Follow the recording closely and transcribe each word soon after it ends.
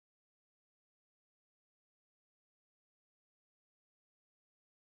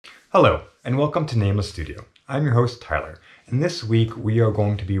Hello, and welcome to Nameless Studio. I'm your host, Tyler, and this week we are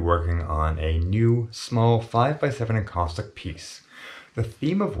going to be working on a new small 5x7 encaustic piece, the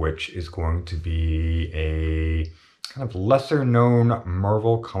theme of which is going to be a kind of lesser known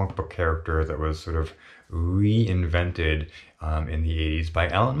Marvel comic book character that was sort of reinvented in the 80s by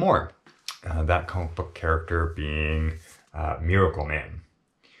Alan Moore. That comic book character being MiracleMan.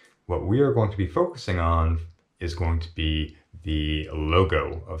 What we are going to be focusing on is going to be the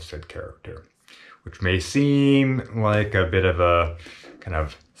logo of said character, which may seem like a bit of a kind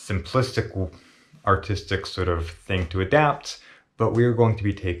of simplistic artistic sort of thing to adapt, but we are going to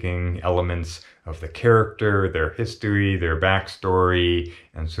be taking elements of the character, their history, their backstory,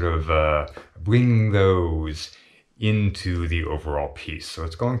 and sort of bringing those into the overall piece. So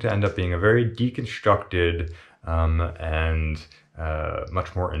it's going to end up being a very deconstructed and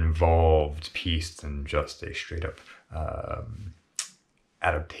much more involved piece than just a straight up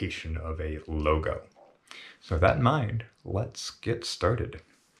adaptation of a logo. So with that in mind, let's get started.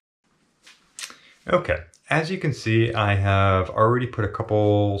 Okay, as you can see, I have already put a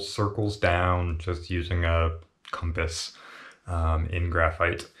couple circles down just using a compass in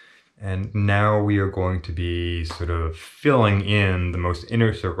graphite. And now we are going to be sort of filling in the most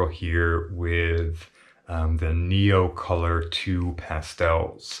inner circle here with the Neocolor 2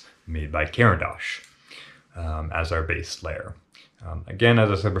 pastels made by Caran as our base layer. Again,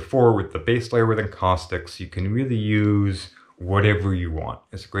 as I said before, with the base layer with encaustics, you can really use whatever you want.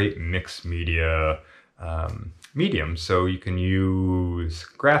 It's a great mixed media medium, so you can use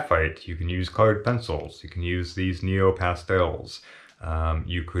graphite, you can use colored pencils, you can use these neo pastels.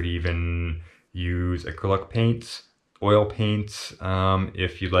 You could even use acrylic paints, oil paints,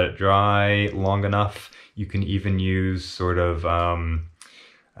 if you let it dry long enough. You can even use sort of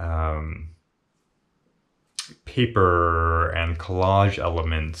paper and collage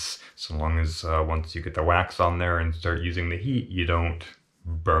elements, so long as once you get the wax on there and start using the heat, you don't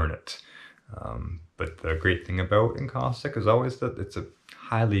burn it. But the great thing about encaustic is always that it's a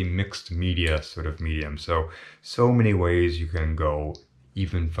highly mixed media sort of medium, so many ways you can go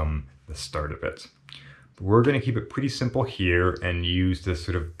even from the start of it. But we're going to keep it pretty simple here and use this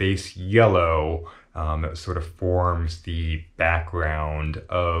sort of base yellow that sort of forms the background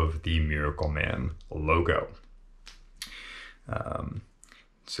of the MiracleMan logo.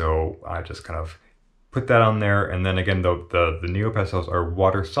 So I just kind of put that on there, and then again, the neopastels are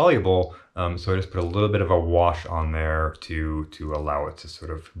water soluble, so I just put a little bit of a wash on there to allow it to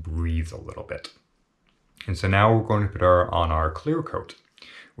sort of breathe a little bit. And so now we're going to put on our clear coat,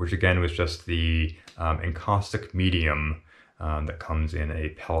 which again was just the encaustic medium that comes in a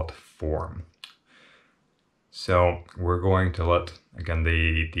pellet form. So we're going to let, again,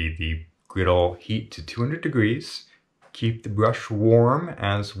 the griddle heat to 200 degrees. Keep the brush warm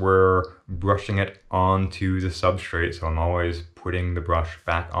as we're brushing it onto the substrate. So I'm always putting the brush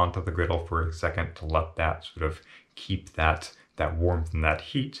back onto the griddle for a second to let that sort of keep that warmth and that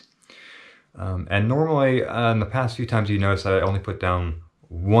heat. And normally, in the past few times, you notice that I only put down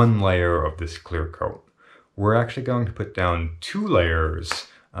one layer of this clear coat. We're actually going to put down 2 layers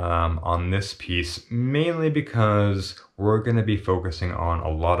on this piece, mainly because we're going to be focusing on a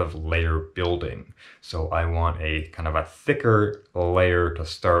lot of layer building. So I want a kind of a thicker layer to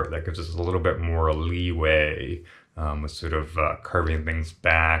start that gives us a little bit more leeway with sort of carving things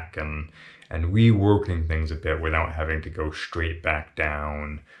back and reworking things a bit without having to go straight back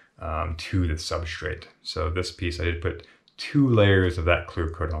down to the substrate. So this piece I did put 2 layers of that clear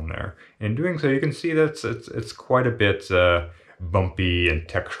coat on there. In doing so, you can see that it's quite a bit bumpy and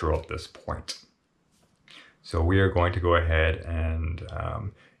textural at this point. So we are going to go ahead and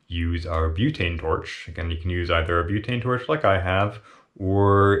use our butane torch. Again, you can use either a butane torch like I have,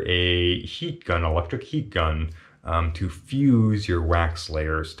 or a heat gun, electric heat gun, to fuse your wax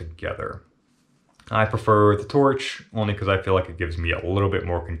layers together. I prefer the torch only because I feel like it gives me a little bit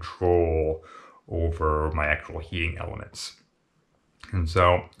more control over my actual heating elements. And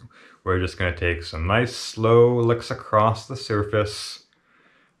so we're just going to take some nice slow licks across the surface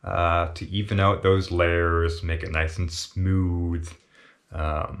to even out those layers, make it nice and smooth,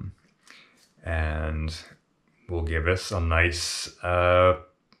 and will give us a nice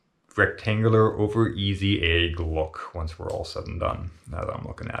rectangular over easy egg look once we're all said and done, now that I'm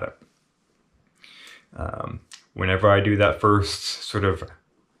looking at it. Whenever I do that first sort of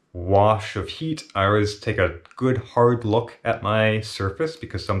wash of heat, I always take a good hard look at my surface,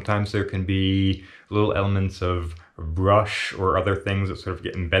 because sometimes there can be little elements of brush or other things that sort of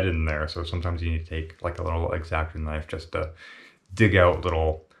get embedded in there. So sometimes you need to take like a little X-Acto knife just to dig out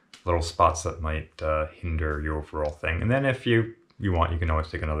little spots that might hinder your overall thing. And then if you you want, you can always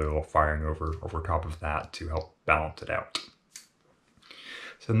take another little firing over top of that to help balance it out.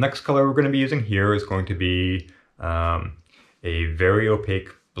 So the next color we're going to be using here is going to be a very opaque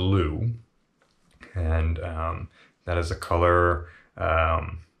blue, and that is a color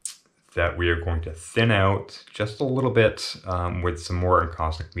that we are going to thin out just a little bit with some more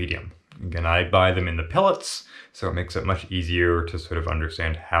encaustic medium. Again, I buy them in the pellets, so it makes it much easier to sort of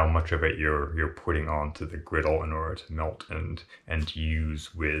understand how much of it you're putting onto the griddle in order to melt and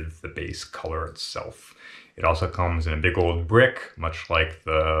use with the base color itself. It also comes in a big old brick, much like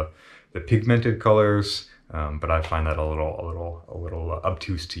the pigmented colors, but I find that a little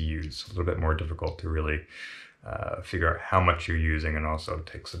obtuse to use, a little bit more difficult to really figure out how much you're using, and also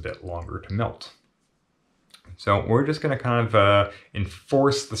takes a bit longer to melt. So we're just going to kind of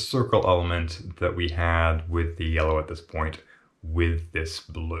enforce the circle element that we had with the yellow at this point with this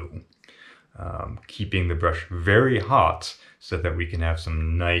blue. Keeping the brush very hot so that we can have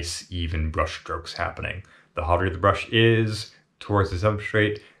some nice even brush strokes happening. The hotter the brush is towards the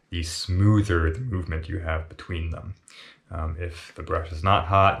substrate, the smoother the movement you have between them. If the brush is not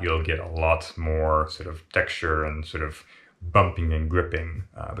hot, you'll get a lot more sort of texture and sort of bumping and gripping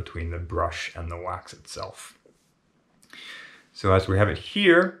between the brush and the wax itself. So as we have it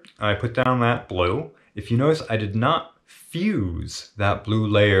here, I put down that blue. If you notice, I did not fuse that blue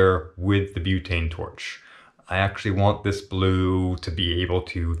layer with the butane torch. I actually want this blue to be able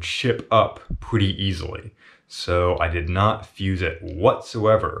to chip up pretty easily. So I did not fuse it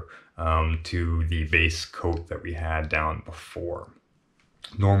whatsoever to the base coat that we had down before.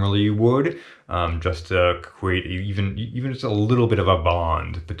 Normally you would, just to create even just a little bit of a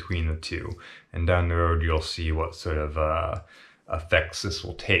bond between the two. And down the road you'll see what sort of effects this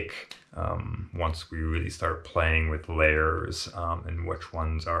will take once we really start playing with layers and which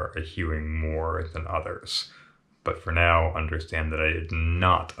ones are adhering more than others. But for now, understand that I did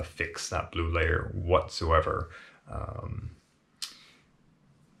not affix that blue layer whatsoever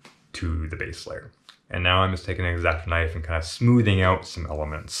to the base layer. And now I'm just taking an X-Acto knife and kind of smoothing out some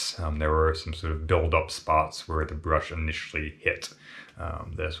elements. There were some sort of build-up spots where the brush initially hit.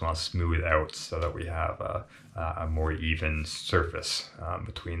 That I just want to smooth out so that we have a more even surface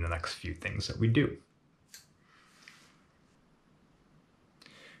between the next few things that we do.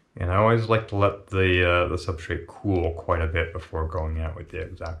 And I always like to let the substrate cool quite a bit before going out with the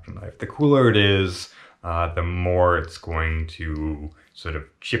X-Acto knife. The cooler it is, the more it's going to sort of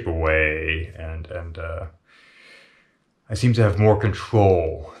chip away, and I seem to have more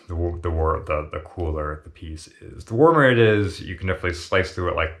control the cooler the piece is. The warmer it is, you can definitely slice through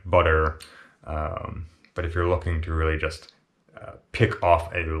it like butter, but if you're looking to really just pick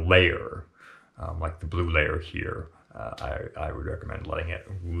off a layer, like the blue layer here, I would recommend letting it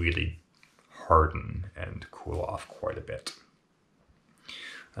really harden and cool off quite a bit.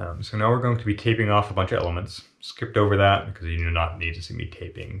 So now we're going to be taping off a bunch of elements. Skipped over that because you do not need to see me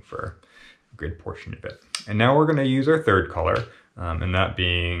taping for a good portion of it. And now we're going to use our third color, and that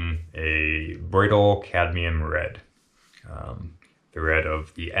being a brittle cadmium red. The red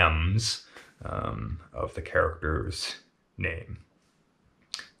of the M's of the character's name.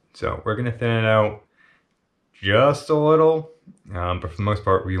 So we're going to thin it out just a little, but for the most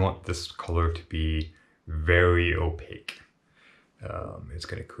part we want this color to be very opaque. It's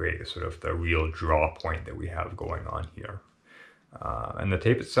going to create sort of the real draw point that we have going on here. And the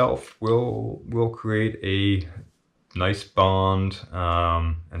tape itself will create a nice bond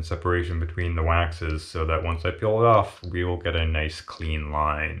and separation between the waxes, so that once I peel it off, we will get a nice clean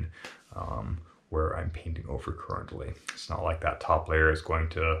line where I'm painting over currently. It's not like that top layer is going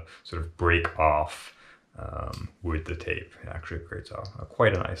to sort of break off with the tape. It actually creates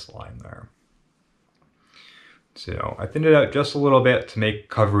quite a nice line there. So I thinned it out just a little bit to make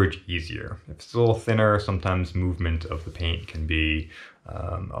coverage easier. If it's a little thinner, sometimes movement of the paint can be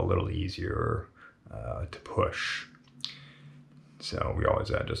a little easier to push. So we always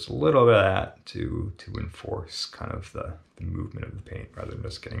add just a little bit of that to enforce kind of the movement of the paint rather than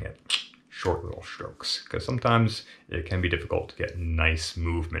just getting it short little strokes. Because sometimes it can be difficult to get nice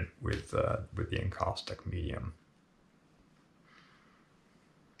movement with the encaustic medium.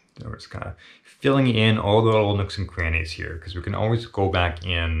 So we're just kind of filling in all the little nooks and crannies here, because we can always go back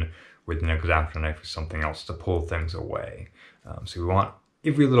in with an X-Acto knife or something else to pull things away. So we want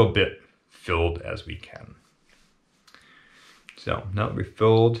every little bit filled as we can. So now that we've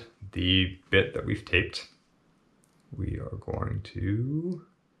filled the bit that we've taped, we are going to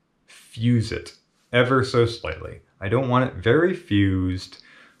fuse it ever so slightly. I don't want it very fused,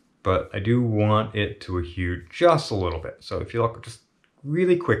 but I do want it to adhere just a little bit. So if you look just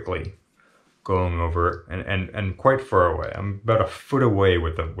really quickly, going over it, and quite far away. I'm about a foot away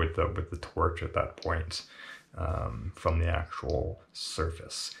with the torch at that point from the actual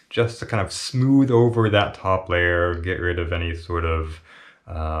surface, just to kind of smooth over that top layer, get rid of any sort of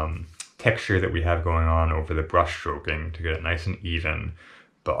texture that we have going on over the brush stroking to get it nice and even.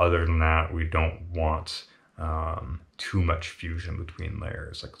 But other than that, we don't want too much fusion between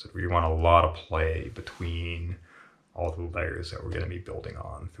layers. Like I said, we want a lot of play between all the layers that we're going to be building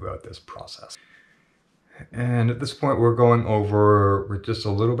on throughout this process. And at this point we're going over with just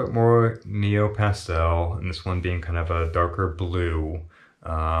a little bit more Neo Pastel, and this one being kind of a darker blue,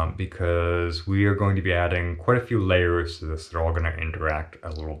 because we are going to be adding quite a few layers to this that are all going to interact a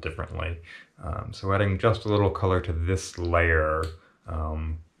little differently. So adding just a little color to this layer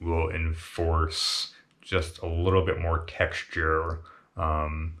will enforce just a little bit more texture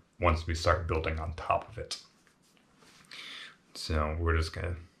once we start building on top of it. So we're just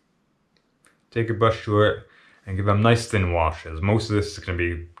gonna take a brush to it and give them nice thin washes. Most of this is gonna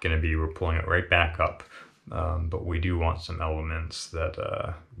be we're pulling it right back up, but we do want some elements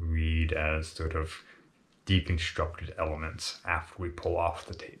that read as sort of deconstructed elements after we pull off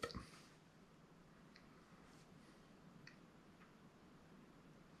the tape.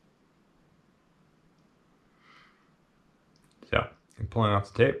 So, in pulling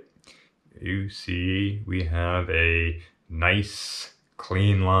off the tape, you see we have a nice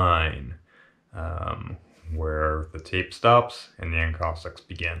clean line where the tape stops and the encaustics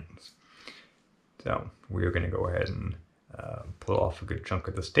begins. So we're going to go ahead and pull off a good chunk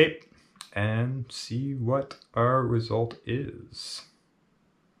of this tape and see what our result is.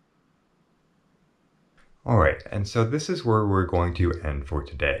 Alright, and so this is where we're going to end for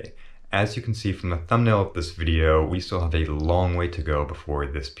today. As you can see from the thumbnail of this video, we still have a long way to go before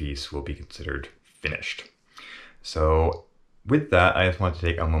this piece will be considered finished. So with that, I just want to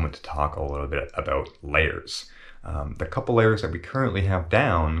take a moment to talk a little bit about layers. The couple layers that we currently have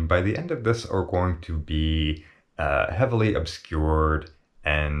down, by the end of this, are going to be heavily obscured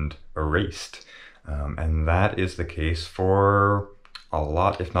and erased. And that is the case for a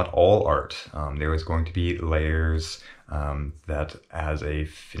lot, if not all art. There is going to be layers that as a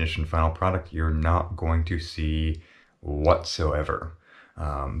finished and final product, you're not going to see whatsoever.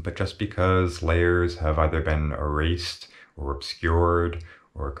 But just because layers have either been erased or obscured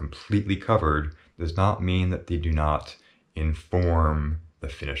or completely covered does not mean that they do not inform the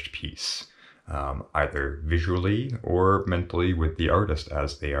finished piece, either visually or mentally with the artist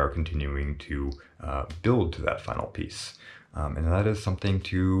as they are continuing to build to that final piece. And that is something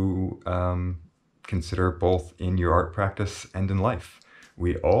to consider both in your art practice and in life.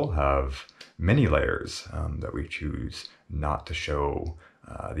 We all have many layers that we choose not to show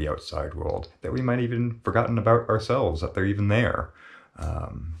the outside world, that we might even forgotten about ourselves, that they're even there.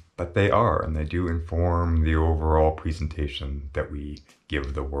 But they are, and they do inform the overall presentation that we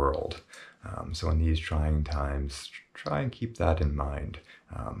give the world. So in these trying times, try and keep that in mind,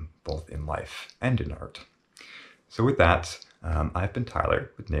 both in life and in art. So with that, I've been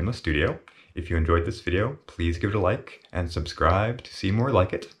Tyler with Nameless Studio. If you enjoyed this video, please give it a like and subscribe to see more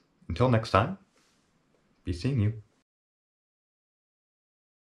like it. Until next time, be seeing you.